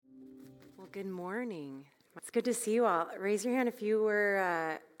Good morning. It's good to see you all. Raise your hand if you were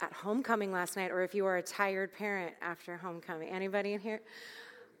at homecoming last night or if you were a tired parent after homecoming. Anybody in here?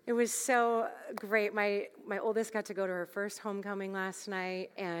 It was so great. My oldest got to go to her first homecoming last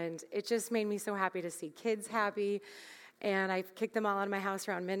night, and it just made me so happy to see kids happy. And I kicked them all out of my house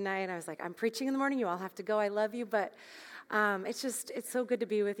around midnight. I was like, I'm preaching in the morning. You all have to go. I love you. But it's so good to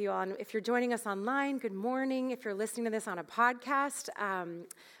be with you all. And if you're joining us online, good morning. If you're listening to this on a podcast,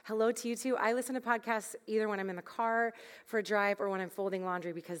 hello to you too. I listen to podcasts either when I'm in the car for a drive or when I'm folding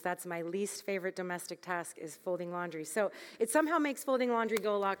laundry, because that's my least favorite domestic task is folding laundry. So it somehow makes folding laundry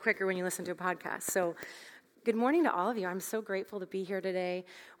go a lot quicker when you listen to a podcast. So good morning to all of you. I'm so grateful to be here today.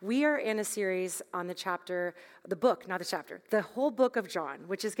 We are in a series on the whole book of John,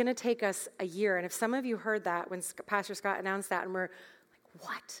 which is going to take us a year. And if some of you heard that when Pastor Scott announced that and we're like,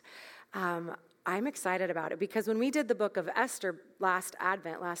 what? I'm excited about it because when we did the book of Esther last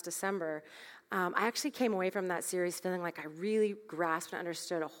December, I actually came away from that series feeling like I really grasped and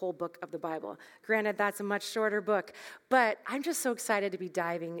understood a whole book of the Bible. Granted, that's a much shorter book, but I'm just so excited to be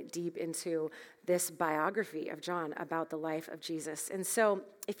diving deep into this biography of John about the life of Jesus. And so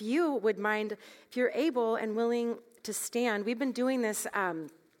if you would mind, if you're able and willing to stand, we've been doing this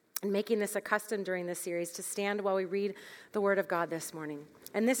and making this a custom during this series to stand while we read the Word of God this morning.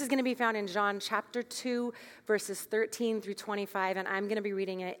 And this is going to be found in John chapter 2, verses 13 through 25, and I'm going to be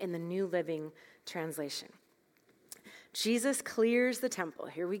reading it in the New Living Translation. Jesus clears the temple.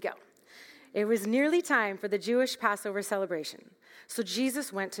 Here we go. It was nearly time for the Jewish Passover celebration, so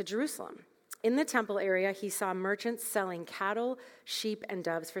Jesus went to Jerusalem. In the temple area, he saw merchants selling cattle, sheep, and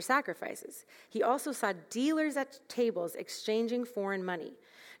doves for sacrifices. He also saw dealers at tables exchanging foreign money.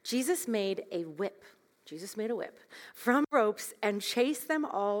 Jesus made a whip from ropes and chased them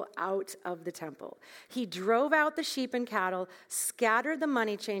all out of the temple. He drove out the sheep and cattle, scattered the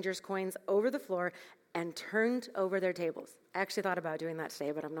money changers' coins over the floor, and turned over their tables. I actually thought about doing that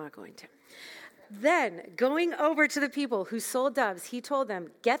today, but I'm not going to. Then, going over to the people who sold doves, he told them,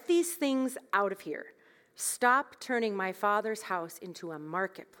 "Get these things out of here. Stop turning my Father's house into a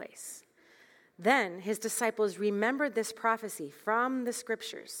marketplace." Then his disciples remembered this prophecy from the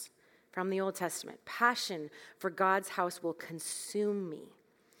scriptures, from the Old Testament. "Passion for God's house will consume me."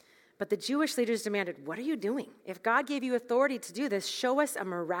 But the Jewish leaders demanded, "What are you doing? If God gave you authority to do this, show us a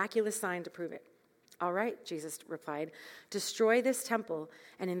miraculous sign to prove it." "All right," Jesus replied, "destroy this temple,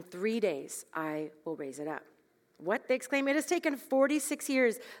 and in 3 days I will raise it up." "What?" they exclaimed. "It has taken 46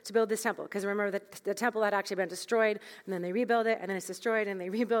 years to build this temple." Because remember that the temple had actually been destroyed, and then they rebuild it, and then it's destroyed, and they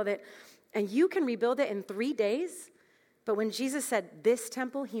rebuild it. "And you can rebuild it in 3 days?" But when Jesus said this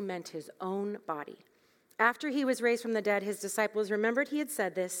temple, he meant his own body. After he was raised from the dead, his disciples remembered he had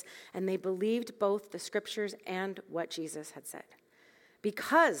said this, and they believed both the scriptures and what Jesus had said.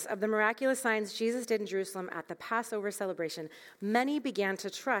 Because of the miraculous signs Jesus did in Jerusalem at the Passover celebration, many began to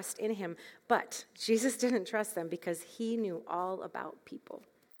trust in him, but Jesus didn't trust them because he knew all about people.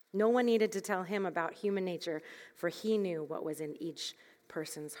 No one needed to tell him about human nature, for he knew what was in each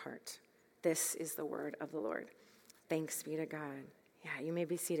person's heart. This is the word of the Lord. Thanks be to God. Yeah, you may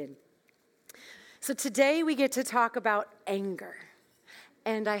be seated. So today we get to talk about anger.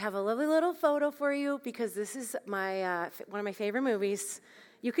 And I have a lovely little photo for you because this is my one of my favorite movies.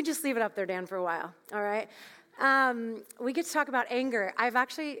 You can just leave it up there, Dan, for a while, all right? We get to talk about anger. I've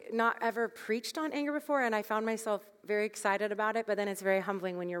actually not ever preached on anger before, and I found myself very excited about it, but then it's very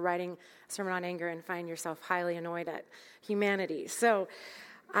humbling when you're writing a sermon on anger and find yourself highly annoyed at humanity. So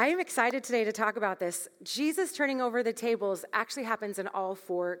I am excited today to talk about this. Jesus turning over the tables actually happens in all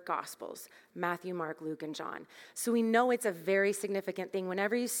 4 Gospels, Matthew, Mark, Luke, and John. So we know it's a very significant thing.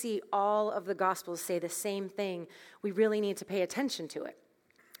 Whenever you see all of the Gospels say the same thing, we really need to pay attention to it.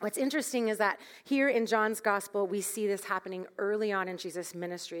 What's interesting is that here in John's Gospel, we see this happening early on in Jesus'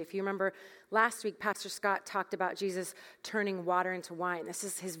 ministry. If you remember last week, Pastor Scott talked about Jesus turning water into wine. This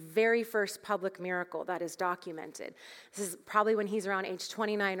is his very first public miracle that is documented. This is probably when he's around age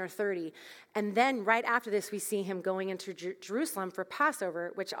 29 or 30. And then right after this, we see him going into Jerusalem for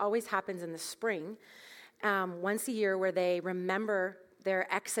Passover, which always happens in the spring, once a year, where they remember their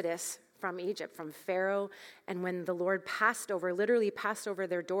exodus from Egypt, from Pharaoh, and when the Lord literally passed over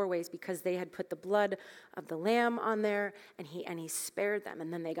their doorways because they had put the blood of the lamb on there, and he spared them,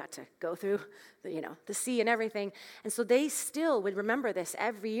 and then they got to go through the sea and everything. And so they still would remember this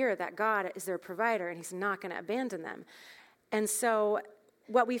every year, that God is their provider, and he's not going to abandon them. And so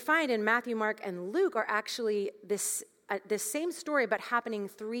what we find in Matthew, Mark, and Luke are actually this same story, but happening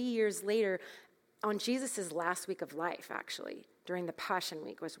 3 years later on Jesus' last week of life, actually, during the Passion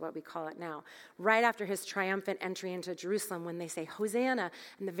Week, was what we call it now, right after his triumphant entry into Jerusalem, when they say, Hosanna,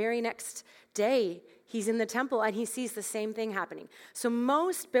 and the very next day, he's in the temple and he sees the same thing happening. So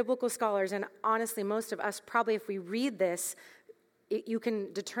most biblical scholars, and honestly, most of us, probably if we read this, you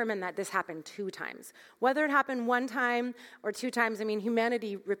can determine that this happened 2 times. Whether it happened 1 time or 2 times, I mean,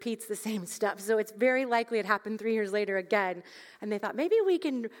 humanity repeats the same stuff. So it's very likely it happened 3 years later again. And they thought, maybe we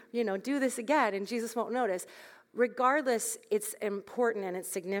can, do this again and Jesus won't notice. Regardless, it's important and it's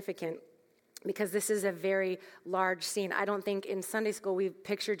significant because this is a very large scene. I don't think in Sunday school we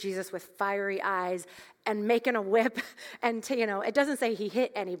picture Jesus with fiery eyes and making a whip. And, it doesn't say he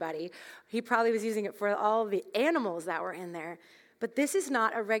hit anybody. He probably was using it for all the animals that were in there. But this is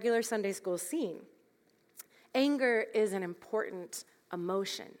not a regular Sunday school scene. Anger is an important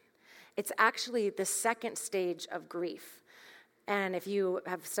emotion. It's actually the second stage of grief. And if you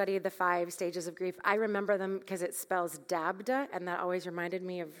have studied the 5 stages of grief, I remember them because it spells dabda, and that always reminded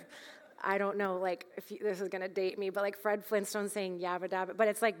me of, I don't know, this is going to date me, but Fred Flintstone saying yabba dabba, but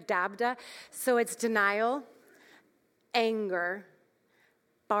it's like dabda. So it's denial, anger,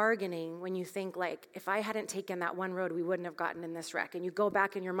 bargaining, when you think if I hadn't taken that one road, we wouldn't have gotten in this wreck. And you go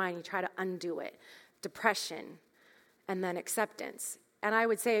back in your mind, you try to undo it. Depression, and then acceptance. And I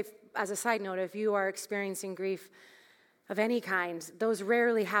would say, as a side note, if you are experiencing grief of any kind, those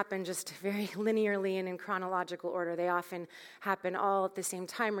rarely happen just very linearly and in chronological order. They often happen all at the same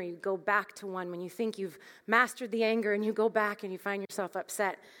time, or you go back to one when you think you've mastered the anger and you go back and you find yourself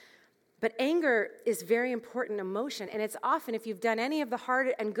upset. But anger is very important emotion, and it's often, if you've done any of the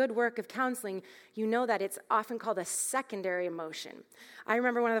hard and good work of counseling, you know that it's often called a secondary emotion. I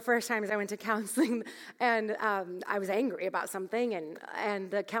remember one of the first times I went to counseling, and I was angry about something, and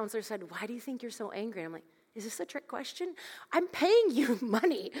the counselor said, "Why do you think you're so angry?" And I'm like, is this a trick question? I'm paying you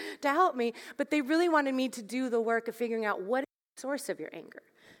money to help me, but they really wanted me to do the work of figuring out what is the source of your anger.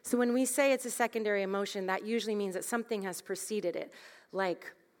 So when we say it's a secondary emotion, that usually means that something has preceded it,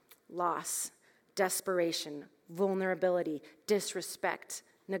 like loss, desperation, vulnerability, disrespect,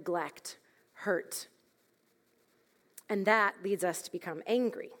 neglect, hurt. And that leads us to become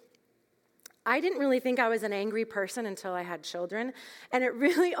angry. I didn't really think I was an angry person until I had children. And it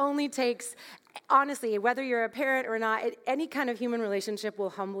really only takes, honestly, whether you're a parent or not, any kind of human relationship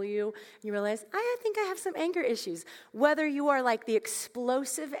will humble you. You realize, I think I have some anger issues. Whether you are the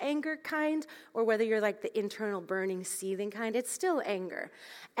explosive anger kind or whether you're the internal burning, seething kind, it's still anger.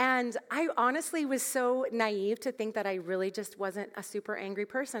 And I honestly was so naive to think that I really just wasn't a super angry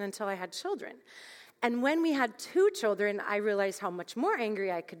person until I had children. And when we had 2 children, I realized how much more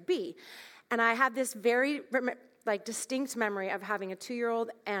angry I could be. And I had this very distinct memory of having a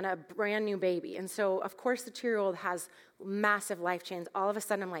 2-year-old and a brand new baby. And so, of course, the 2-year-old has massive life change. All of a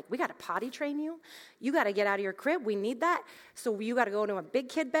sudden, I'm like, we got to potty train you. You got to get out of your crib. We need that. So you got to go to a big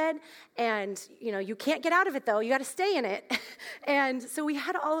kid bed. And, you can't get out of it, though. You got to stay in it. And so we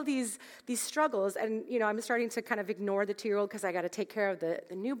had all of these struggles. And, I'm starting to kind of ignore the 2-year-old because I got to take care of the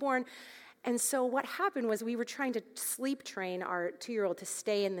newborn. And so what happened was we were trying to sleep train our 2-year-old to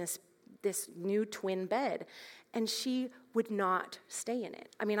stay in this new twin bed, and she would not stay in it.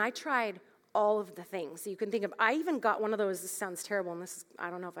 I mean, I tried all of the things you can think of. I even got one of those, this sounds terrible, and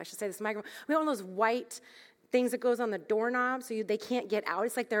I don't know if I should say this microphone, we got one of those white things that goes on the doorknob so they can't get out.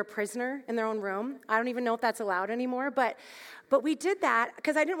 It's like they're a prisoner in their own room. I don't even know if that's allowed anymore, but we did that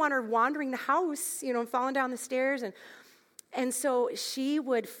because I didn't want her wandering the house, falling down the stairs, and so she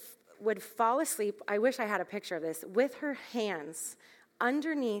would fall asleep, I wish I had a picture of this, with her hands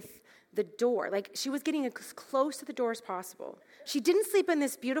underneath the door. She was getting as close to the door as possible. She didn't sleep in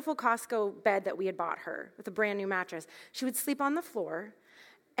this beautiful Costco bed that we had bought her with a brand new mattress. She would sleep on the floor,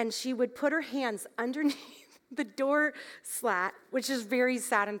 and she would put her hands underneath the door slat, which is very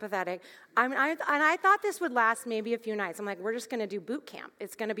sad and pathetic. I thought this would last maybe a few nights. I'm like, we're just going to do boot camp.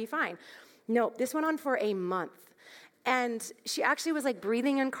 It's going to be fine. No, this went on for a month. And she actually was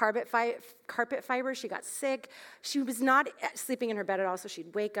breathing in carpet fiber. She got sick. She was not sleeping in her bed at all, so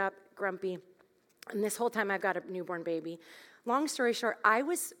she'd wake up grumpy. And this whole time I've got a newborn baby. Long story short, I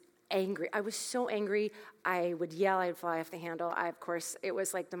was angry. I was so angry. I would yell. I'd fly off the handle. Of course, it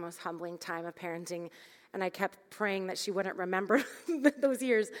was the most humbling time of parenting. And I kept praying that she wouldn't remember those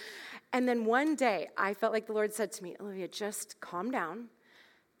years. And then one day, I felt like the Lord said to me, Olivia, just calm down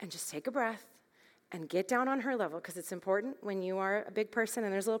and just take a breath. And get down on her level, because it's important when you are a big person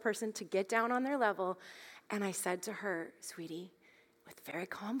and there's a little person to get down on their level. And I said to her, sweetie, with a very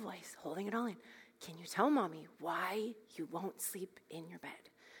calm voice, holding it all in, can you tell mommy why you won't sleep in your bed?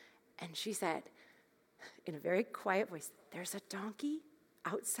 And she said, in a very quiet voice, there's a donkey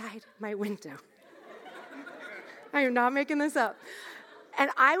outside my window. I am not making this up. And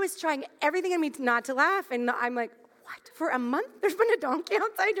I was trying everything in me not to laugh. And I'm like, what? For a month there's been a donkey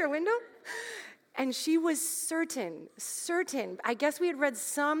outside your window? And she was certain. I guess we had read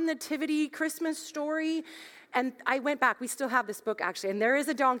some nativity Christmas story. And I went back. We still have this book, actually. And there is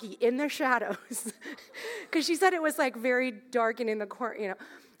a donkey in the shadows. Because she said it was like very dark and in the corner,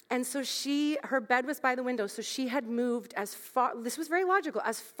 And so her bed was by the window. So she had moved as far, this was very logical,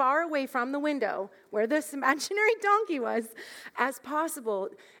 as far away from the window where this imaginary donkey was as possible.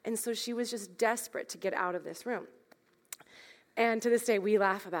 And so she was just desperate to get out of this room. And to this day, we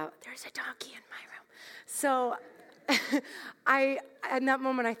laugh about, there's a donkey in my room. So in that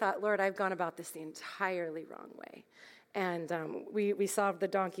moment, I thought, Lord, I've gone about this the entirely wrong way. And we solved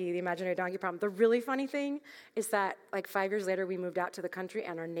the imaginary donkey problem. The really funny thing is that like 5 years later, we moved out to the country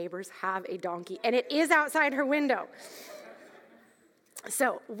and our neighbors have a donkey and it is outside her window.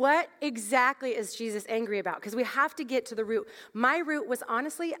 So what exactly is Jesus angry about? Because we have to get to the root. My root was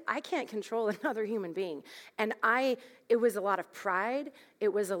honestly, I can't control another human being. And it was a lot of pride.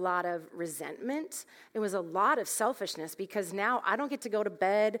 It was a lot of resentment. It was a lot of selfishness because now I don't get to go to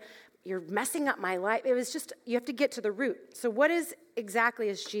bed. You're messing up my life. It was just, you have to get to the root. So what exactly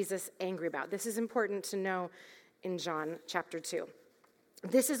is Jesus angry about? This is important to know in John chapter 2.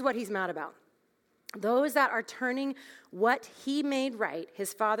 This is what he's mad about. Those that are turning what he made right,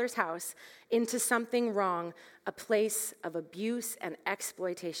 his Father's house, into something wrong, a place of abuse and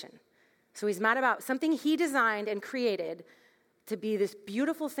exploitation. So he's mad about something he designed and created to be this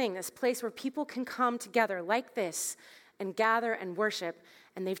beautiful thing, this place where people can come together like this and gather and worship,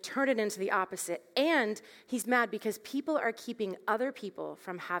 and they've turned it into the opposite. And he's mad because people are keeping other people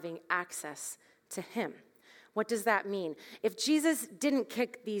from having access to him. What does that mean? If Jesus didn't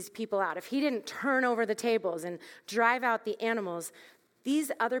kick these people out, if he didn't turn over the tables and drive out the animals, these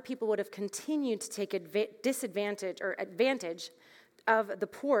other people would have continued to take advantage of the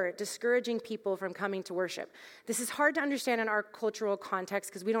poor, discouraging people from coming to worship. This is hard to understand in our cultural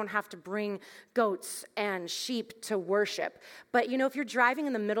context because we don't have to bring goats and sheep to worship. But, if you're driving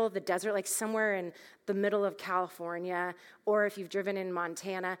in the middle of the desert, like somewhere in the middle of California, or if you've driven in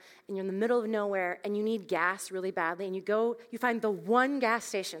Montana and you're in the middle of nowhere and you need gas really badly, and you find the one gas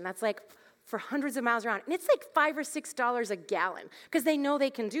station that's like for hundreds of miles around, and it's like $5 or $6 a gallon because they know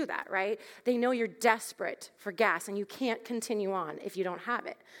they can do that, right? They know you're desperate for gas and you can't continue on if you don't have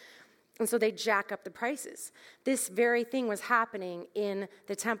it. And so they jack up the prices. This very thing was happening in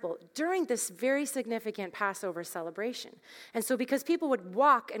the temple during this very significant Passover celebration. And so because people would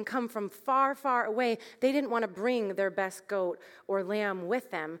walk and come from far, far away, they didn't want to bring their best goat or lamb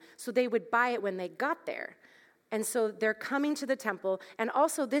with them, so they would buy it when they got there. And so they're coming to the temple, and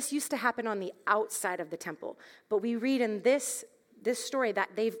also this used to happen on the outside of the temple. But we read in this story that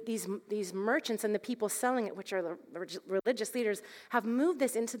these merchants and the people selling it, which are the religious leaders, have moved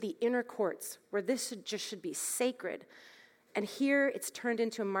this into the inner courts where this should be sacred. And here it's turned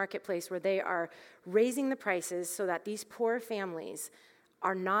into a marketplace where they are raising the prices so that these poor families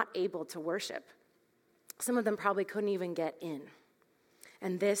are not able to worship. Some of them probably couldn't even get in.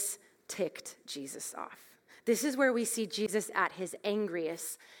 And this ticked Jesus off. This is where we see Jesus at his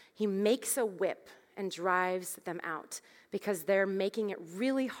angriest. He makes a whip and drives them out because they're making it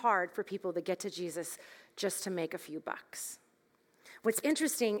really hard for people to get to Jesus just to make a few bucks. What's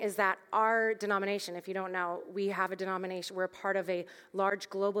interesting is that our denomination, if you don't know, we have a denomination, we're a part of a large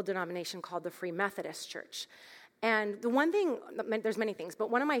global denomination called the Free Methodist Church. And the one thing, there's many things, but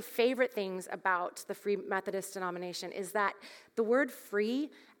one of my favorite things about the Free Methodist denomination is that the word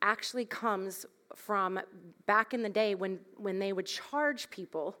free actually comes from back in the day when they would charge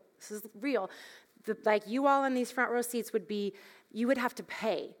people, this is real, like you all in these front row seats you would have to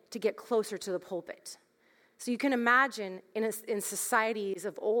pay to get closer to the pulpit. So you can imagine in societies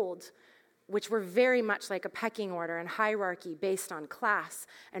of old, which were very much like a pecking order and hierarchy based on class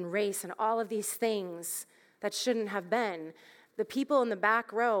and race and all of these things that shouldn't have been, the people in the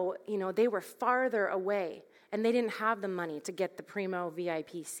back row, they were farther away and they didn't have the money to get the primo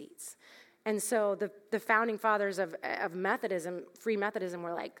VIP seats. And so the founding fathers of Methodism, Free Methodism,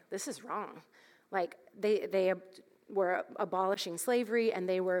 were like, this is wrong. Like they were abolishing slavery, and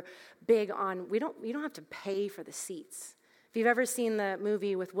they were big on we don't have to pay for the seats. If you've ever seen the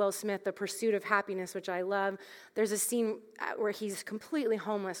movie with Will Smith, The Pursuit of Happiness, which I love, there's a scene where he's completely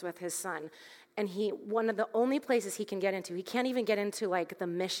homeless with his son. And one of the only places he can get into, he can't even get into like the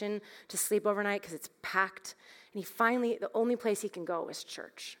Mission to sleep overnight because it's packed. And the only place he can go is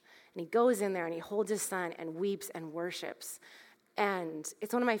church. And he goes in there and he holds his son and weeps and worships. And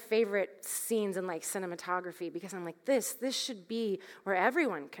it's one of my favorite scenes in like cinematography because I'm like, this should be where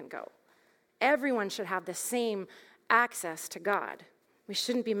everyone can go Everyone should have the same access to God. We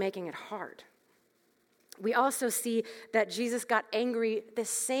shouldn't be making it hard. We also see that Jesus got angry, the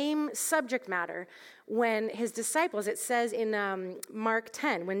same subject matter, when his disciples, it says in Mark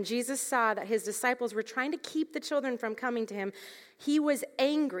 10, when Jesus saw that his disciples were trying to keep the children from coming to him, he was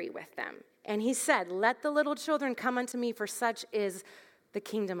angry with them. And he said, "Let the little children come unto me, for such is the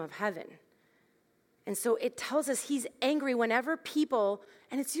kingdom of heaven." And so it tells us he's angry whenever people,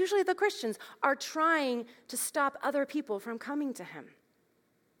 and it's usually the Christians, are trying to stop other people from coming to him.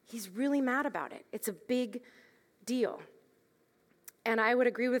 He's really mad about it. It's a big deal. And I would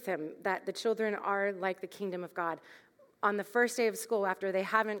agree with him that the children are like the kingdom of God. On the first day of school, after they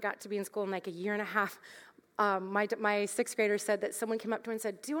haven't got to be in school in like a year and a half, my sixth grader said that someone came up to her and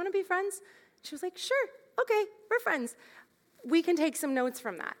said, "Do you want to be friends?" She was like, "Sure, okay, we're friends." We can take some notes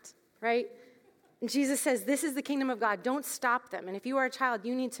from that, right? And Jesus says, this is the kingdom of God. Don't stop them. And if you are a child,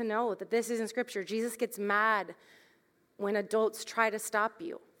 you need to know that this is in Scripture. Jesus gets mad when adults try to stop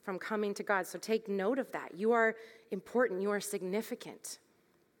you from coming to God. So take note of that. You are important. You are significant.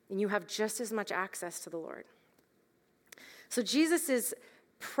 And you have just as much access to the Lord. So Jesus'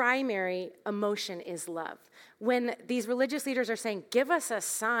 primary emotion is love. When these religious leaders are saying, "Give us a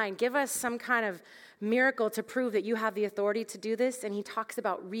sign, give us some kind of miracle to prove that you have the authority to do this," and he talks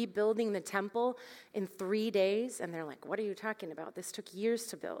about rebuilding the temple in 3 days, and they're like, "What are you talking about? This took years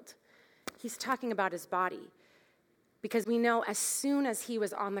to build." He's talking about his body. Because we know as soon as he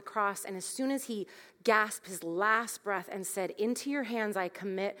was on the cross and as soon as he gasped his last breath and said, "Into your hands I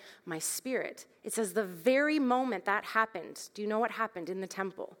commit my spirit," it says the very moment that happened, do you know what happened in the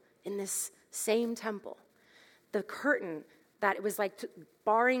temple? In this same temple, the curtain that it was like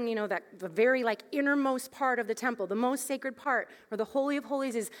barring, that the very like innermost part of the temple, the most sacred part, where the Holy of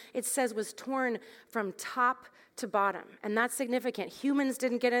Holies is, it says was torn from top to bottom. And that's significant. Humans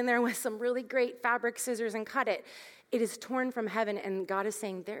didn't get in there with some really great fabric scissors and cut it. It is torn from heaven, and God is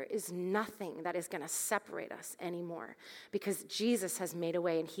saying there is nothing that is going to separate us anymore because Jesus has made a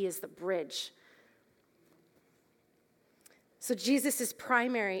way, and he is the bridge. So Jesus'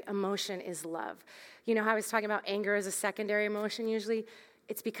 primary emotion is love. You know how I was talking about anger as a secondary emotion usually?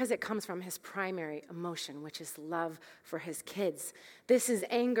 It's because it comes from his primary emotion, which is love for his kids. This is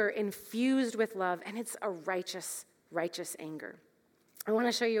anger infused with love, and it's a righteous anger. I want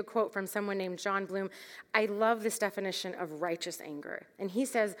to show you a quote from someone named John Bloom. I love this definition of righteous anger. And he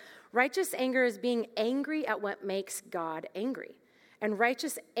says, "Righteous anger is being angry at what makes God angry. And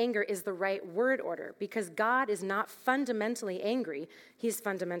righteous anger is the right word order because God is not fundamentally angry. He's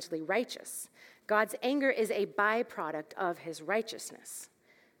fundamentally righteous. God's anger is a byproduct of his righteousness.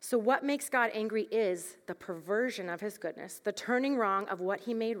 So what makes God angry is the perversion of his goodness, the turning wrong of what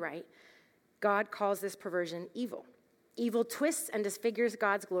he made right. God calls this perversion evil. Evil twists and disfigures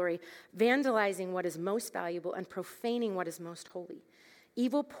God's glory, vandalizing what is most valuable and profaning what is most holy.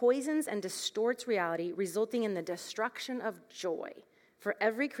 Evil poisons and distorts reality, resulting in the destruction of joy for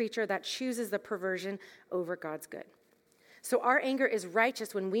every creature that chooses the perversion over God's good. So our anger is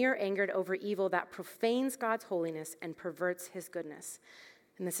righteous when we are angered over evil that profanes God's holiness and perverts his goodness."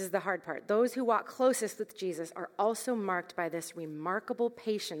 And this is the hard part. Those who walk closest with Jesus are also marked by this remarkable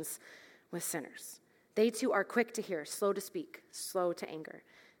patience with sinners. They too are quick to hear, slow to speak, slow to anger.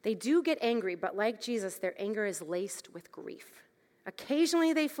 They do get angry, but like Jesus, their anger is laced with grief.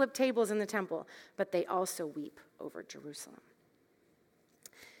 Occasionally they flip tables in the temple, but they also weep over Jerusalem.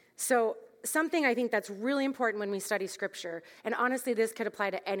 So something I think that's really important when we study Scripture, and honestly this could apply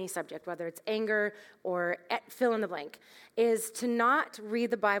to any subject, whether it's anger or fill in the blank, is to not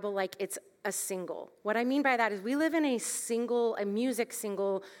read the Bible like it's a single. What I mean by that is we live in a music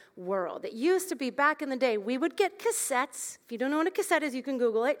single world. It used to be back in the day, we would get cassettes. If you don't know what a cassette is, you can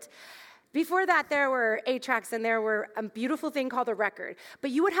Google it. Before that, there were 8 tracks, and there were a beautiful thing called a record.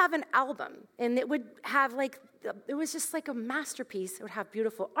 But you would have an album, and it would have it was just like a masterpiece. It would have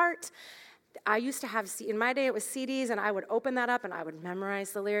beautiful art. I used to have, in my day, it was CDs, and I would open that up, and I would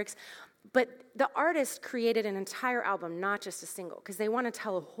memorize the lyrics. But the artist created an entire album, not just a single, because they want to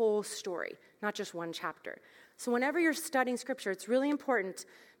tell a whole story, not just one chapter. So whenever you're studying Scripture, it's really important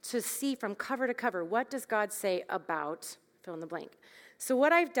to see from cover to cover, what does God say about, fill in the blank. So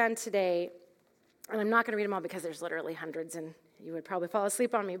what I've done today, and I'm not going to read them all because there's literally hundreds, and you would probably fall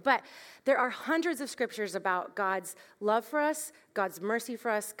asleep on me, but there are hundreds of scriptures about God's love for us, God's mercy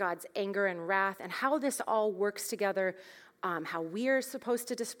for us, God's anger and wrath, and how this all works together, how we are supposed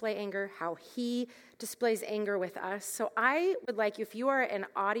to display anger, how he displays anger with us. So I would like you, if you are an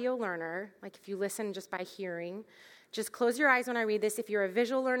audio learner, like if you listen just by hearing, just close your eyes when I read this. If you're a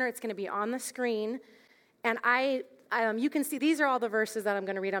visual learner, it's going to be on the screen. And I you can see, these are all the verses that I'm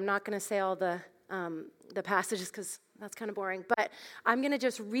going to read. I'm not going to say all the passages because that's kind of boring, but I'm going to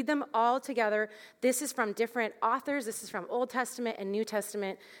just read them all together. This is from different authors. This is from Old Testament and New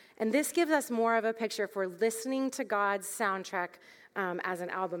Testament, and this gives us more of a picture for listening to God's soundtrack as an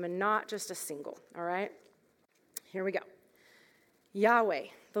album and not just a single, all right? Here we go. Yahweh,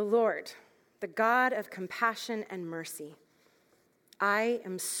 the Lord, the God of compassion and mercy. I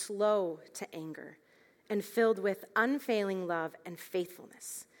am slow to anger and filled with unfailing love and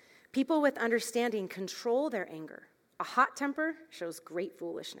faithfulness. People with understanding control their anger. A hot temper shows great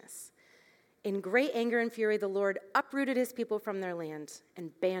foolishness. In great anger and fury, the Lord uprooted his people from their land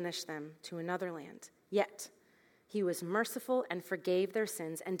and banished them to another land. Yet he was merciful and forgave their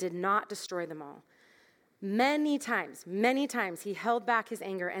sins and did not destroy them all. Many times, he held back his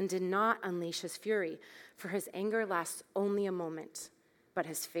anger and did not unleash his fury, for his anger lasts only a moment, but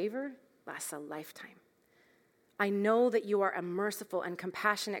his favor lasts a lifetime. I know that you are a merciful and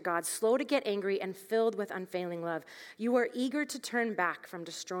compassionate God, slow to get angry and filled with unfailing love. You are eager to turn back from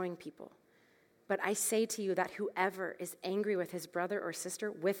destroying people. But I say to you that whoever is angry with his brother or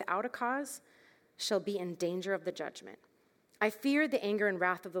sister without a cause shall be in danger of the judgment. I fear the anger and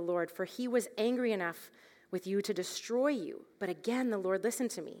wrath of the Lord, for he was angry enough with you to destroy you. But again, the Lord listened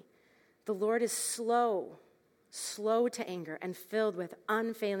to me. The Lord is slow to anger and filled with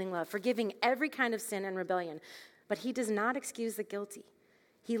unfailing love, forgiving every kind of sin and rebellion. But he does not excuse the guilty.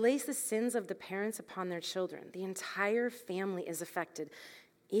 He lays the sins of the parents upon their children. The entire family is affected,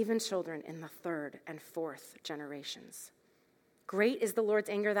 even children in the third and fourth generations. Great is the Lord's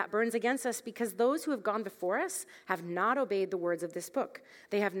anger that burns against us, because those who have gone before us have not obeyed the words of this book.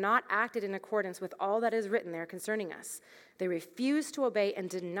 They have not acted in accordance with all that is written there concerning us. They refused to obey and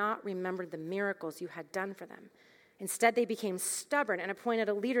did not remember the miracles you had done for them. Instead, they became stubborn and appointed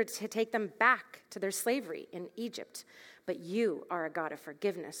a leader to take them back to their slavery in Egypt. But you are a God of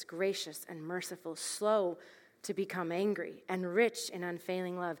forgiveness, gracious and merciful, slow to become angry, and rich in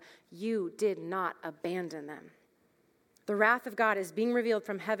unfailing love. You did not abandon them. The wrath of God is being revealed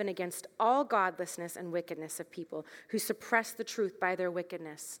from heaven against all godlessness and wickedness of people who suppress the truth by their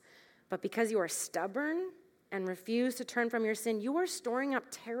wickedness. But because you are stubborn and refuse to turn from your sin, you are storing up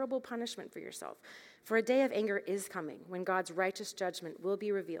terrible punishment for yourself. For a day of anger is coming when God's righteous judgment will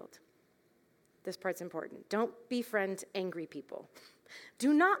be revealed. This part's important. Don't befriend angry people.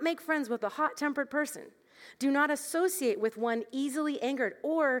 Do not make friends with a hot-tempered person. Do not associate with one easily angered,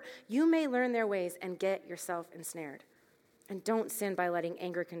 or you may learn their ways and get yourself ensnared. And don't sin by letting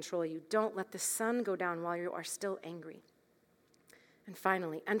anger control you. Don't let the sun go down while you are still angry. And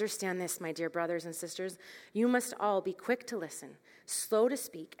finally, understand this, my dear brothers and sisters. You must all be quick to listen, slow to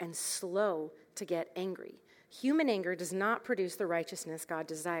speak, and slow to get angry. Human anger does not produce the righteousness God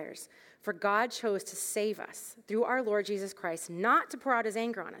desires. For God chose to save us through our Lord Jesus Christ, not to pour out his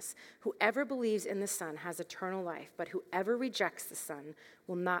anger on us. Whoever believes in the Son has eternal life, but whoever rejects the Son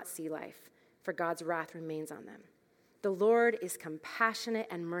will not see life, for God's wrath remains on them. The Lord is compassionate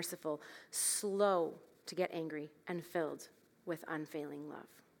and merciful, slow to get angry, and filled with unfailing love.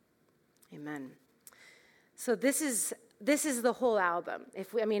 Amen. So this is the whole album.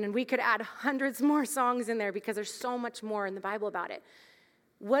 And we could add hundreds more songs in there because there's so much more in the Bible about it.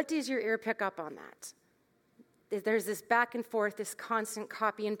 What does your ear pick up on that? There's this back and forth, this constant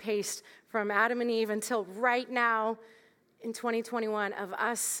copy and paste from Adam and Eve until right now in 2021 of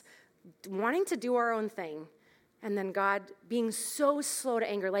us wanting to do our own thing, and then God being so slow to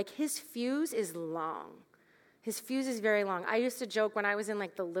anger. Like, his fuse is long. His fuse is very long. I used to joke when I was in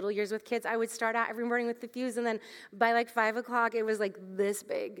the little years with kids, I would start out every morning with the fuse, and then by 5 o'clock, it was this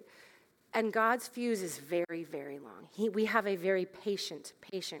big. And God's fuse is very, very long. We have a very patient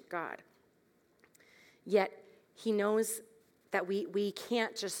God. Yet he knows that we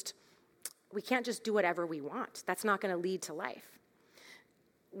can't just do whatever we want. That's not going to lead to life.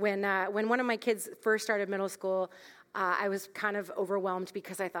 When one of my kids first started middle school, I was kind of overwhelmed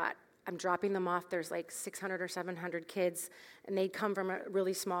because I thought, I'm dropping them off. There's 600 or 700 kids, and they'd come from a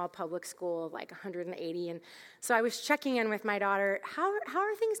really small public school of 180. And so I was checking in with my daughter. How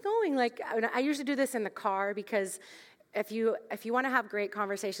are things going? I usually do this in the car because if you want to have great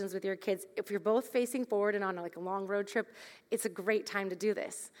conversations with your kids, if you're both facing forward and on a long road trip, it's a great time to do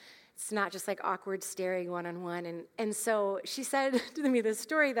this. It's not just awkward staring one-on-one. And so she said to me this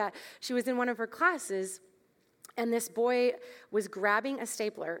story that she was in one of her classes, and this boy was grabbing a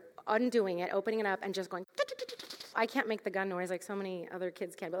stapler, undoing it, opening it up, and just going, I can't make the gun noise like so many other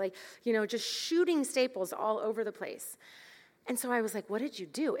kids can, but just shooting staples all over the place. And so I was like, what did you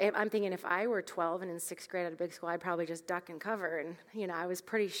do? And I'm thinking if I were 12 and in 6th grade at a big school, I'd probably just duck and cover. And, I was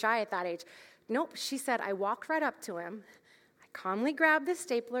pretty shy at that age. Nope, she said, I walked right up to him. I calmly grabbed the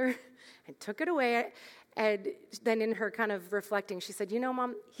stapler and took it away. And then in her kind of reflecting, she said,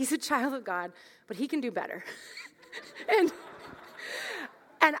 Mom, he's a child of God, but he can do better. And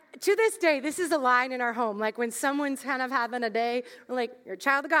to this day, this is a line in our home. Like when someone's kind of having a day, we're like, you're a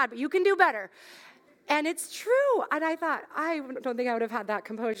child of God, but you can do better. And it's true. And I thought, I don't think I would have had that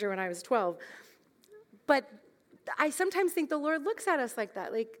composure when I was 12. But I sometimes think the Lord looks at us like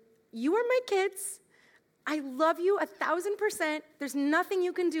that. Like, you are my kids. I love you 1,000%. There's nothing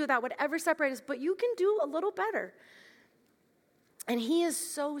you can do that would ever separate us, but you can do a little better. And he is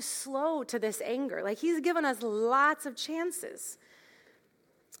so slow to this anger. Like, he's given us lots of chances.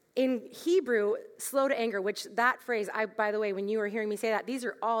 In Hebrew, slow to anger, which that phrase, by the way, when you were hearing me say that, these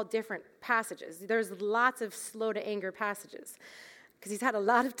are all different passages. There's lots of slow to anger passages because he's had a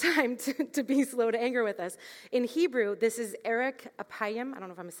lot of time to be slow to anger with us. In Hebrew, this is Erech Apayim. I don't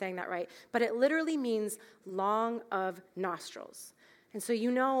know if I'm saying that right, but it literally means long of nostrils. And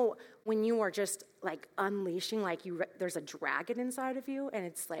so when you are just like unleashing, like there's a dragon inside of you and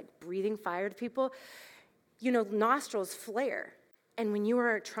it's like breathing fire to people, nostrils flare. And when you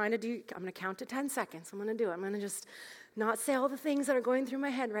are trying to I'm going to count to 10 seconds. I'm going to do it. I'm going to just not say all the things that are going through my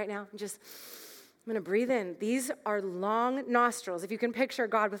head right now. I'm going to breathe in. These are long nostrils. If you can picture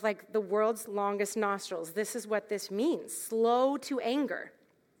God with like the world's longest nostrils, this is what this means. Slow to anger.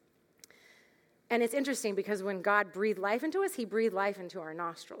 And it's interesting because when God breathed life into us, he breathed life into our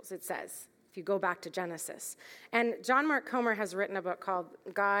nostrils, it says, if you go back to Genesis. And John Mark Comer has written a book called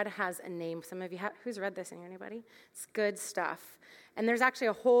God Has a Name. Some of you who's read this? Anybody? It's good stuff. And there's actually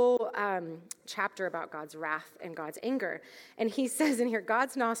a whole chapter about God's wrath and God's anger. And he says in here,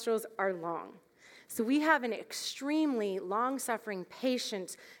 God's nostrils are long. So we have an extremely long-suffering,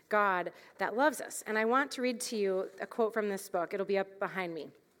 patient God that loves us. And I want to read to you a quote from this book. It'll be up behind me.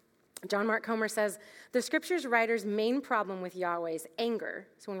 John Mark Comer says, the scriptures writer's main problem with Yahweh's anger,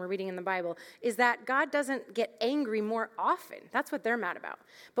 so when we're reading in the Bible, is that God doesn't get angry more often. That's what they're mad about.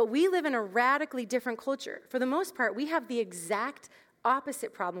 But we live in a radically different culture. For the most part, we have the exact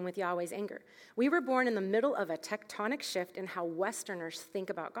opposite problem with Yahweh's anger. We were born in the middle of a tectonic shift in how Westerners think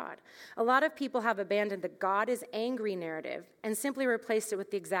about God. A lot of people have abandoned the God is angry narrative and simply replaced it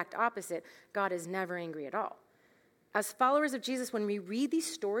with the exact opposite. God is never angry at all. As followers of Jesus, when we read these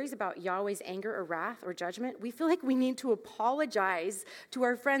stories about Yahweh's anger or wrath or judgment, we feel like we need to apologize to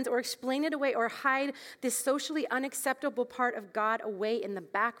our friends or explain it away or hide this socially unacceptable part of God away in the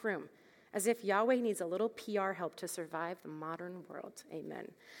back room, as if Yahweh needs a little PR help to survive the modern world.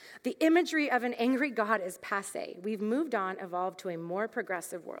 Amen. The imagery of an angry God is passé. We've moved on, evolved to a more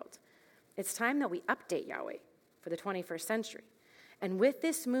progressive world. It's time that we update Yahweh for the 21st century. And with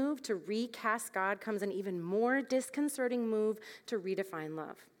this move to recast God comes an even more disconcerting move to redefine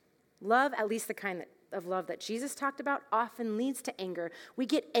love. Love, at least the kind of love that Jesus talked about, often leads to anger. We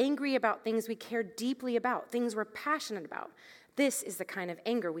get angry about things we care deeply about, things we're passionate about. This is the kind of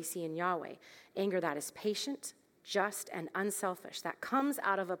anger we see in Yahweh, anger that is patient, just, and unselfish, that comes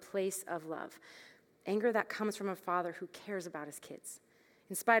out of a place of love, anger that comes from a father who cares about his kids.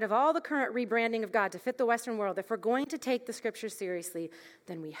 In spite of all the current rebranding of God to fit the Western world, if we're going to take the scriptures seriously,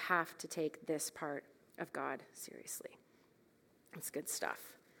 then we have to take this part of God seriously. It's good stuff.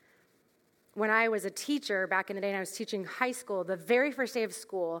 When I was a teacher back in the day, and I was teaching high school, the very first day of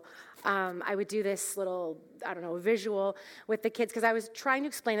school, I would do this little, visual with the kids because I was trying to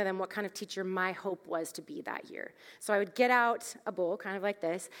explain to them what kind of teacher my hope was to be that year. So I would get out a bowl, kind of like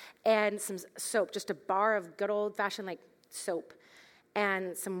this, and some soap, just a bar of good old-fashioned, soap,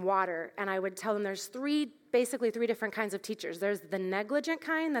 and some water. And I would tell them there's basically three different kinds of teachers. There's the negligent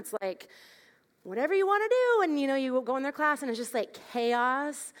kind that's like, whatever you want to do, and you go in their class and it's just like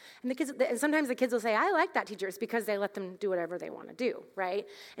chaos. And sometimes the kids will say, I like that teacher. It's because they let them do whatever they want to do, right?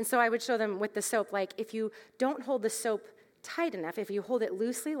 And so I would show them with the soap, like if you don't hold the soap tight enough, if you hold it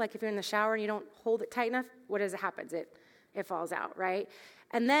loosely, like if you're in the shower and you don't hold it tight enough, what happens? It falls out, right?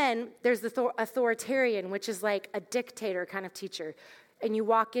 And then there's the authoritarian, which is like a dictator kind of teacher. And you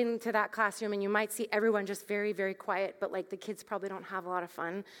walk into that classroom and you might see everyone just very, very quiet, but the kids probably don't have a lot of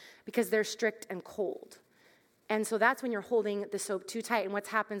fun because they're strict and cold. And so that's when you're holding the soap too tight. And what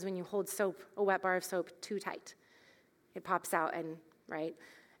happens when you hold a wet bar of soap too tight? It pops out and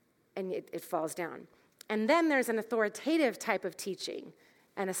it falls down. And then there's an authoritative type of teaching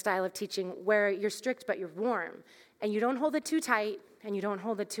and a style of teaching where you're strict but you're warm. And you don't hold it too tight and you don't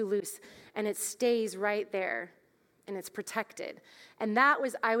hold it too loose. And it stays right there and it's protected. And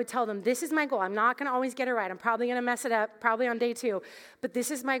I would tell them, this is my goal. I'm not going to always get it right. I'm probably going to mess it up, probably on day 2. But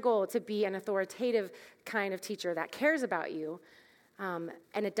this is my goal, to be an authoritative kind of teacher that cares about you, and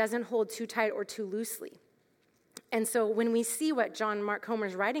it doesn't hold too tight or too loosely. And so when we see what John Mark Comer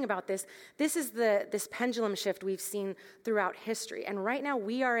is writing about this is this pendulum shift we've seen throughout history. And right now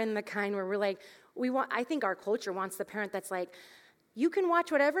we are in the kind where we're like, I think our culture wants the parent that's like, you can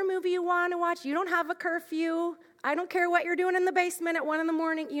watch whatever movie you want to watch. You don't have a curfew. I don't care what you're doing in the basement at 1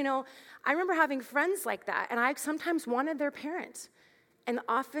 a.m. I remember having friends like that, and I sometimes wanted their parent. And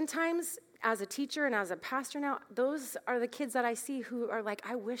oftentimes, as a teacher and as a pastor now, those are the kids that I see who are like,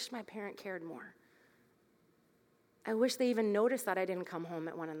 I wish my parent cared more. I wish they even noticed that I didn't come home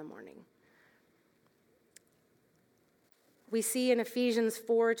at 1 a.m. We see in Ephesians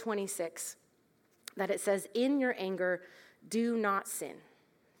 4:26 that it says, in your anger, do not sin.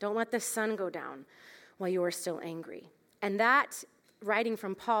 Don't let the sun go down while you are still angry. And that writing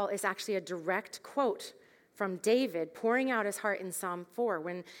from Paul is actually a direct quote from David pouring out his heart in Psalm 4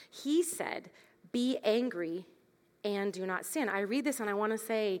 when he said, be angry and do not sin. I read this and I want to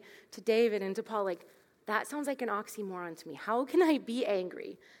say to David and to Paul, like, that sounds like an oxymoron to me. How can I be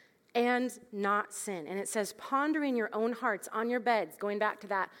angry and not sin? And it says, ponder in your own hearts on your beds, going back to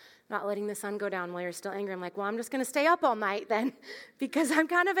that, not letting the sun go down while you're still angry. I'm like, well, I'm just going to stay up all night then because I'm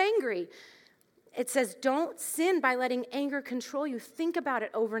kind of angry. It says, don't sin by letting anger control you. Think about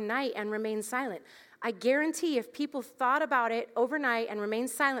it overnight and remain silent. I guarantee if people thought about it overnight and remained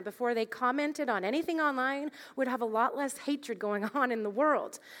silent before they commented on anything online, would have a lot less hatred going on in the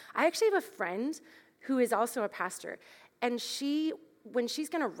world. I actually have a friend who is also a pastor, and when she's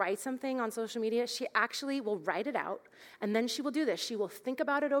going to write something on social media, she actually will write it out, and then she will do this. She will think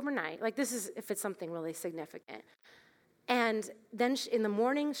about it overnight. Like, this is if it's something really significant. And then in the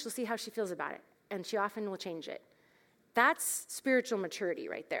morning, she'll see how she feels about it, and she often will change it. That's spiritual maturity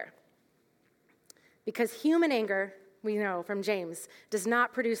right there. Because human anger, we know from James, does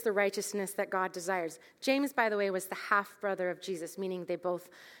not produce the righteousness that God desires. James, by the way, was the half-brother of Jesus, meaning they both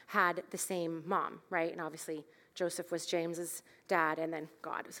had the same mom, right? And obviously, Joseph was James's dad, and then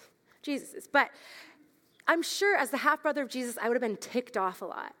God was Jesus's. But I'm sure as the half-brother of Jesus, I would have been ticked off a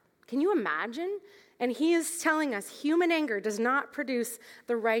lot. Can you imagine? And he is telling us human anger does not produce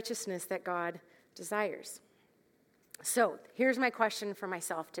the righteousness that God desires. So here's my question for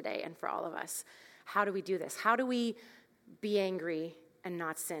myself today and for all of us. How do we do this? How do we be angry and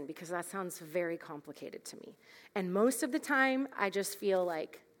not sin? Because that sounds very complicated to me. And most of the time, I just feel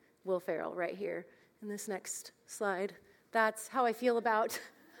like Will Ferrell right here in this next slide. That's how I feel about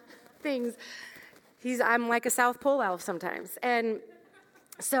things. I'm like a South Pole elf sometimes. And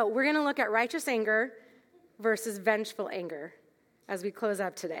so we're going to look at righteous anger versus vengeful anger as we close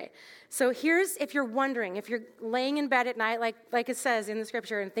up today. So here's, if you're wondering, if you're laying in bed at night, like it says in the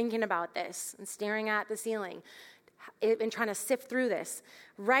scripture, and thinking about this and staring at the ceiling and trying to sift through this,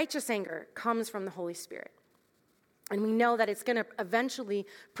 righteous anger comes from the Holy Spirit. And we know that it's going to eventually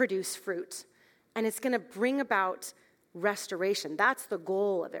produce fruit. And it's going to bring about restoration. That's the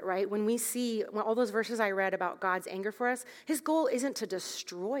goal of it, right? When we see all those verses I read about God's anger for us, his goal isn't to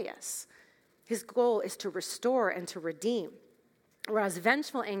destroy us. His goal is to restore and to redeem. Whereas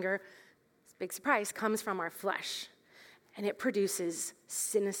vengeful anger, big surprise, comes from our flesh, and it produces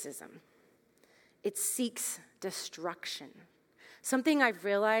cynicism. It seeks destruction. Something I've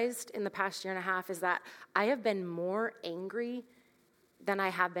realized in the past year and a half is that I have been more angry than I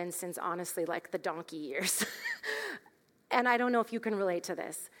have been since, honestly, like the donkey years. And I don't know if you can relate to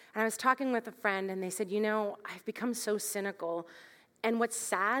this. And I was talking with a friend, and they said, I've become so cynical. And what's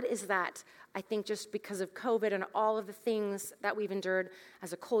sad is that I think just because of COVID and all of the things that we've endured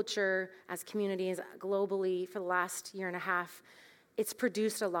as a culture, as communities, globally for the last year and a half, it's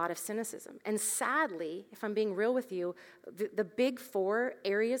produced a lot of cynicism. And sadly, if I'm being real with you, the big 4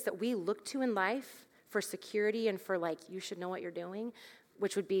 areas that we look to in life for security and for you should know what you're doing,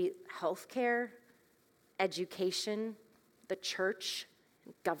 which would be healthcare, education, the church,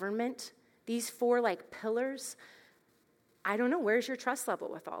 government, these 4 pillars. I don't know, where's your trust level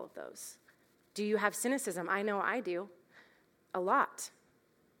with all of those? Do you have cynicism? I know I do, a lot.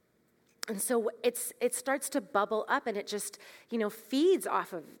 And so it starts to bubble up, and it just, feeds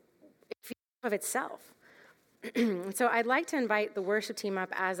off of itself. So I'd like to invite the worship team up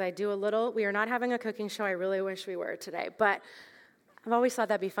as I do a little. We are not having a cooking show. I really wish we were today, but I've always thought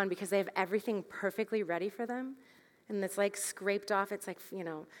that'd be fun because they have everything perfectly ready for them, and it's scraped off. It's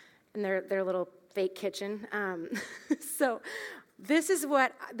in their little fake kitchen. So this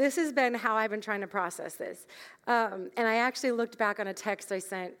has been how I've been trying to process this. And I actually looked back on a text I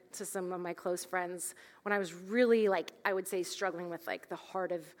sent to some of my close friends when I was really, I would say, struggling with, the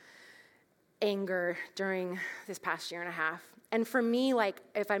heart of anger during this past year and a half. And for me,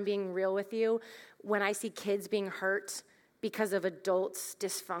 if I'm being real with you, when I see kids being hurt because of adults'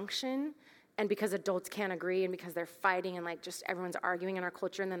 dysfunction and because adults can't agree and because they're fighting and, just everyone's arguing in our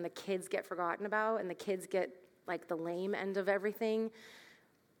culture, and then the kids get forgotten about and the kids get the lame end of everything,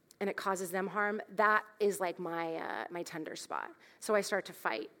 and it causes them harm, that is my tender spot. So I start to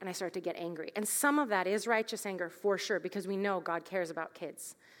fight, and I start to get angry. And some of that is righteous anger, for sure, because we know God cares about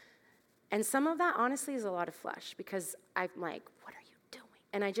kids. And some of that, honestly, is a lot of flesh, because I'm like, what are you doing?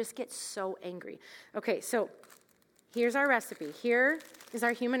 And I just get so angry. Okay, so here's our recipe. Here is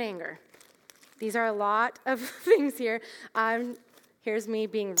our human anger. These are a lot of things here. Here's me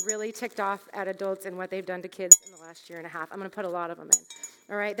being really ticked off at adults and what they've done to kids in the last year and a half. I'm going to put a lot of them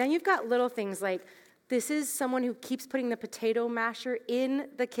in. All right. Then you've got little things like this is someone who keeps putting the potato masher in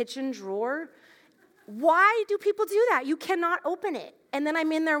the kitchen drawer. Why do people do that? You cannot open it. And then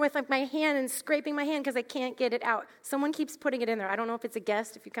I'm in there with my hand and scraping my hand because I can't get it out. Someone keeps putting it in there. I don't know if it's a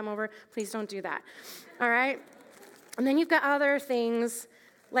guest. If you come over, please don't do that. All right. And then you've got other things.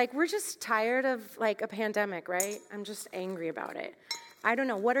 We're just tired of, a pandemic, right? I'm just angry about it. I don't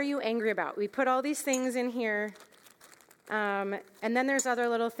know. What are you angry about? We put all these things in here. And then there's other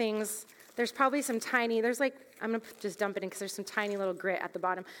little things. There's probably some tiny, I'm going to just dump it in because there's some tiny little grit at the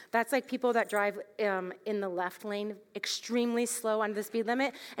bottom. That's people that drive in the left lane extremely slow under the speed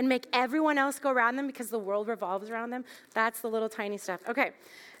limit and make everyone else go around them because the world revolves around them. That's the little tiny stuff. Okay.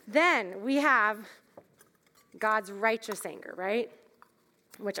 Then we have God's righteous anger, right?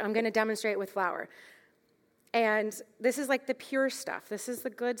 Which I'm going to demonstrate with flour. And this is the pure stuff. This is the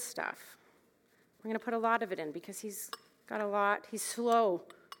good stuff. We're going to put a lot of it in because he's got a lot. He's slow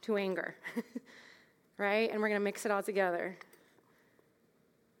to anger, right? And we're going to mix it all together,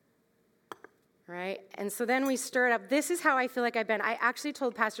 right? And so then we stir it up. This is how I feel like I've been. I actually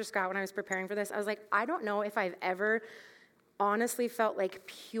told Pastor Scott when I was preparing for this, I was like, I don't know if I've ever honestly felt like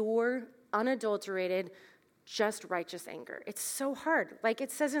pure, unadulterated, just righteous anger. It's so hard.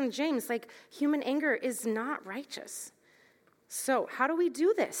 It says in James, human anger is not righteous. So how do we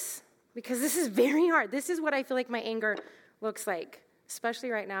do this? Because this is very hard. This is what I feel like my anger looks like, especially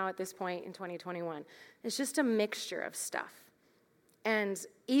right now at this point in 2021. It's just a mixture of stuff. And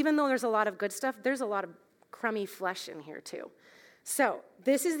even though there's a lot of good stuff, there's a lot of crummy flesh in here too. So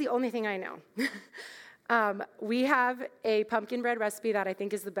this is the only thing I know. We have a pumpkin bread recipe that I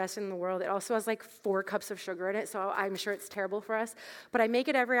think is the best in the world. It also has 4 cups of sugar in it, so I'm sure it's terrible for us. But I make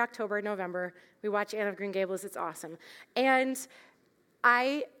it every October, November. We watch Anne of Green Gables. It's awesome. And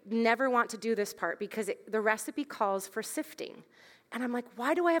I never want to do this part because the recipe calls for sifting. And I'm like,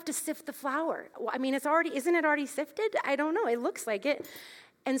 why do I have to sift the flour? Well, isn't it already sifted? I don't know. It looks like it.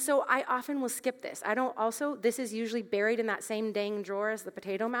 And so I often will skip this. This is usually buried in that same dang drawer as the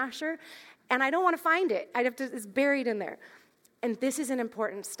potato masher. And I don't want to find it. It's buried in there. And this is an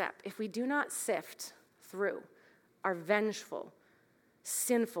important step. If we do not sift through our vengeful,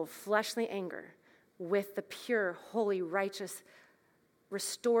 sinful, fleshly anger with the pure, holy, righteous,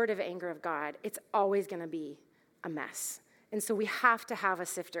 restorative anger of God, it's always going to be a mess. And so we have to have a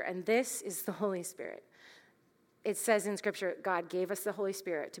sifter. And this is the Holy Spirit. It says in Scripture, God gave us the Holy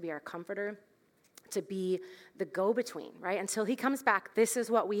Spirit to be our comforter, to be the go-between, right? Until he comes back, this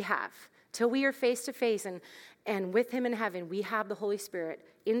is what we have. Till we are face to face and with him in heaven, we have the Holy Spirit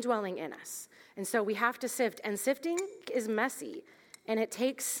indwelling in us. And so we have to sift. And sifting is messy, and it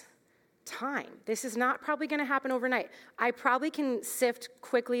takes time. This is not probably going to happen overnight. I probably can sift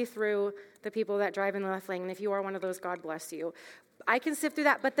quickly through the people that drive in the left lane. And if you are one of those, God bless you. I can sift through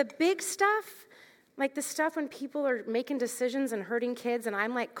that. But the big stuff, the stuff when people are making decisions and hurting kids, and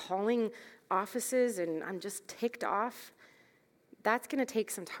I'm calling offices and I'm just ticked off, that's going to take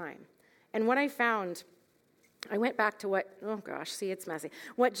some time. And what I found, I went back to it's messy.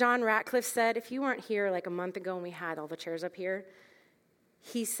 What John Ratcliffe said, if you weren't here a month ago when we had all the chairs up here,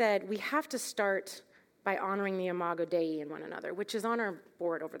 he said, we have to start by honoring the Imago Dei in one another, which is on our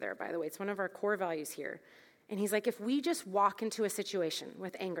board over there, by the way. It's one of our core values here. And he's like, if we just walk into a situation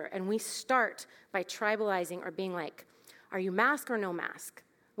with anger and we start by tribalizing or being like, are you mask or no mask?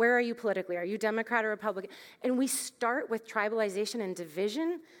 Where are you politically? Are you Democrat or Republican? And we start with tribalization and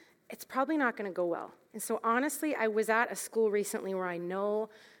division, it's probably not going to go well. And so honestly, I was at a school recently where I know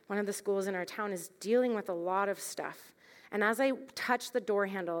one of the schools in our town is dealing with a lot of stuff. And as I touched the door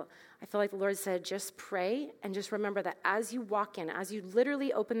handle, I feel like the Lord said, just pray and just remember that as you walk in, as you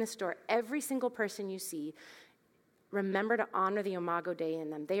literally open this door, every single person you see, remember to honor the Imago Dei in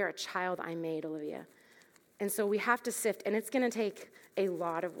them. They are a child I made, Olivia. And so we have to sift, and it's going to take a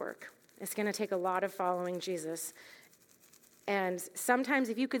lot of work. It's going to take a lot of following Jesus. And sometimes,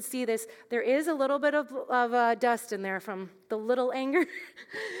 if you could see this, there is a little bit of dust in there from the little anger.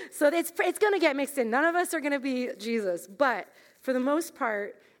 So it's going to get mixed in. None of us are going to be Jesus. But for the most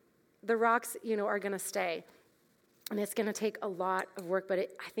part, the rocks, are going to stay. And it's going to take a lot of work, but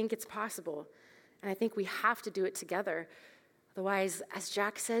I think it's possible. And I think we have to do it together. Otherwise, as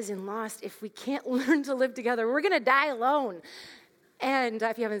Jack says in Lost, if we can't learn to live together, we're going to die alone. And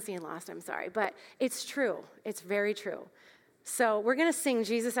if you haven't seen Lost, I'm sorry. But it's true. It's very true. So we're going to sing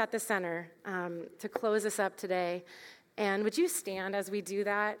Jesus at the Center to close us up today. And would you stand as we do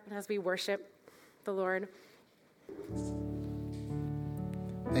that, as we worship the Lord?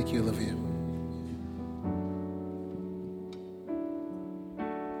 Thank you, Olivia.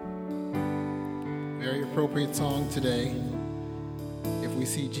 Very appropriate song today. If we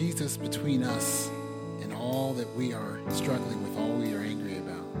see Jesus between us and all that we are struggling with, all we are angry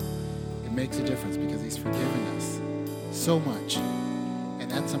about, it makes a difference because he's forgiven us so much.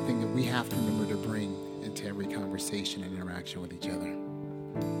 And that's something that we have to remember to bring into every conversation and interaction with each other.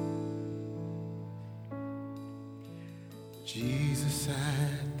 Jesus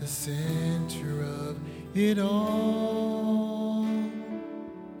at the center of it all.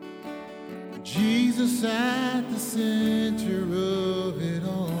 Jesus at the center of it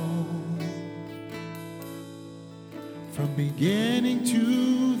all. From beginning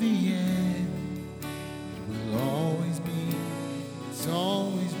to the end, it will always be, it's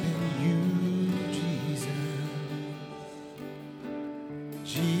always been you, Jesus.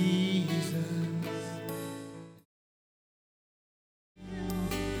 Jesus.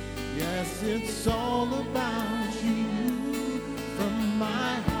 Yes, it's all about you, from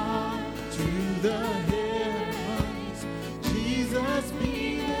my heart to the heavens. Jesus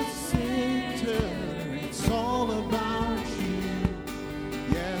be the center. It's all about you.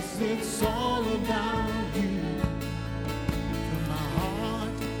 Yes, it's all about you, from my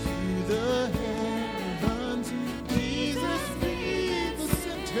heart to the heavens. Jesus be the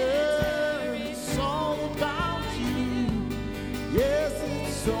center. It's all about you. Yes,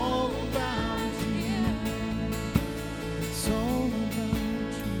 it's all about you. It's all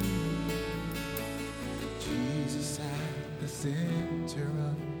about you. Jesus at the center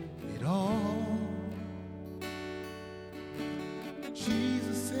of it all.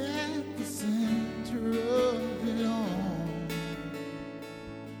 Jesus at the center of it all.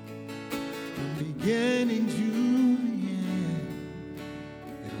 From beginning to the end,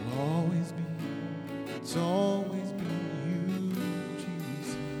 it'll always be, it's always been you,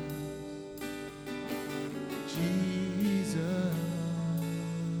 Jesus. Jesus.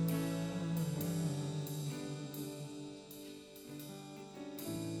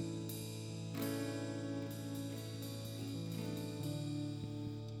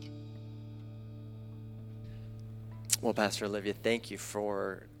 Well, Pastor Olivia, thank you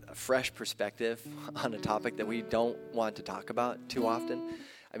for a fresh perspective on a topic that we don't want to talk about too often.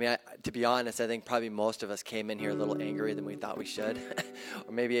 I mean, to be honest, I think probably most of us came in here a little angrier than we thought we should.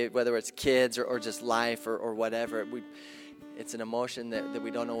 Or maybe whether it's kids or just life or whatever, it's an emotion that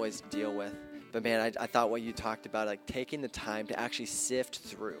we don't always deal with. But man, I thought what you talked about, like taking the time to actually sift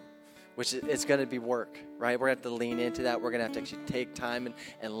through, which it's going to be work, right? We're going to have to lean into that. We're going to have to actually take time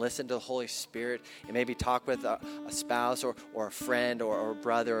and listen to the Holy Spirit and maybe talk with a spouse or a friend or a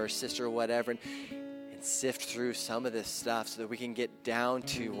brother or sister or whatever and sift through some of this stuff so that we can get down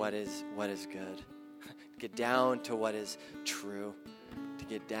to what is good, get down to what is true, to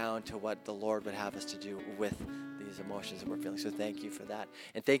get down to what the Lord would have us to do with these emotions that we're feeling. So thank you for that.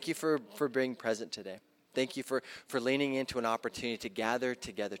 And thank you for being present today. Thank you for leaning into an opportunity to gather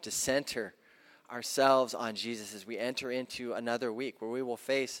together, to center ourselves on Jesus as we enter into another week where we will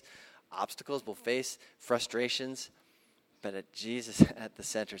face obstacles, we'll face frustrations, but at Jesus at the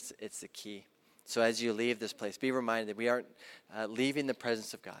center, it's the key. So as you leave this place, be reminded that we aren't leaving the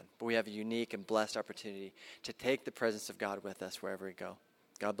presence of God, but we have a unique and blessed opportunity to take the presence of God with us wherever we go.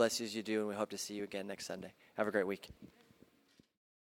 God bless you as you do, and we hope to see you again next Sunday. Have a great week.